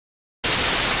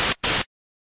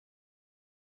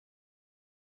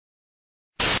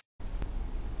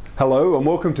Hello and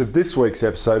welcome to this week's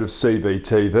episode of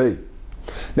CBTV.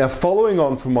 Now, following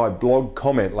on from my blog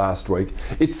comment last week,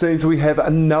 it seems we have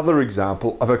another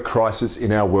example of a crisis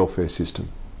in our welfare system.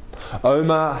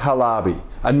 Omar Halabi,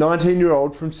 a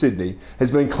 19-year-old from Sydney, has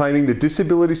been claiming the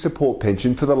disability support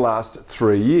pension for the last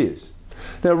 3 years.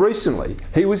 Now, recently,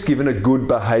 he was given a good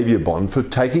behaviour bond for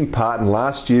taking part in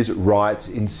last year's riots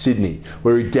in Sydney,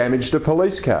 where he damaged a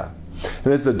police car.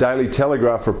 And as the Daily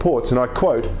Telegraph reports, and I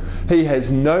quote, "He has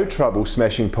no trouble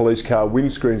smashing police car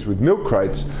windscreens with milk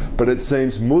crates, but it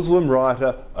seems Muslim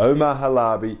rioter Omar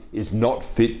Halabi is not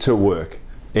fit to work."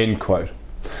 End quote.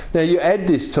 Now, you add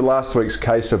this to last week's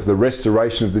case of the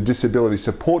restoration of the disability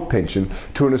support pension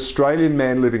to an Australian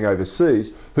man living overseas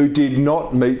who did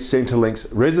not meet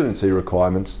Centrelink's residency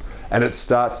requirements, and it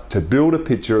starts to build a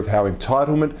picture of how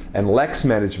entitlement and lax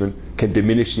management can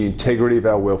diminish the integrity of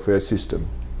our welfare system.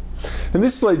 And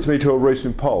this leads me to a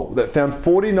recent poll that found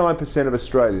 49% of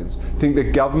Australians think the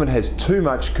government has too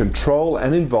much control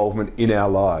and involvement in our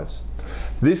lives.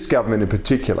 This government in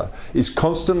particular is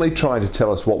constantly trying to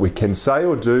tell us what we can say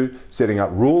or do, setting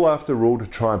up rule after rule to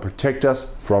try and protect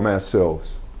us from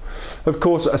ourselves. Of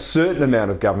course, a certain amount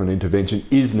of government intervention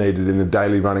is needed in the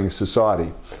daily running of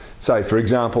society. Say, for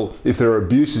example, if there are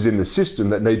abuses in the system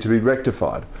that need to be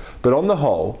rectified. But on the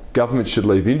whole, government should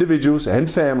leave individuals and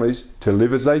families to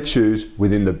live as they choose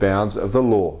within the bounds of the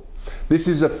law. This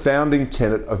is a founding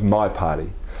tenet of my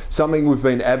party, something we've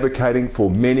been advocating for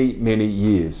many, many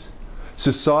years.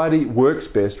 Society works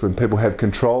best when people have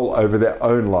control over their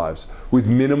own lives, with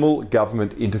minimal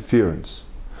government interference.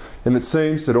 And it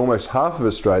seems that almost half of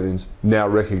Australians now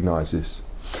recognise this.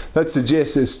 That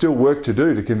suggests there's still work to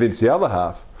do to convince the other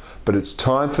half, but it's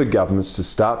time for governments to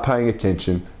start paying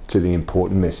attention to the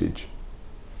important message.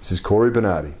 This is Cory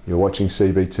Bernardi. You're watching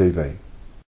CBTV.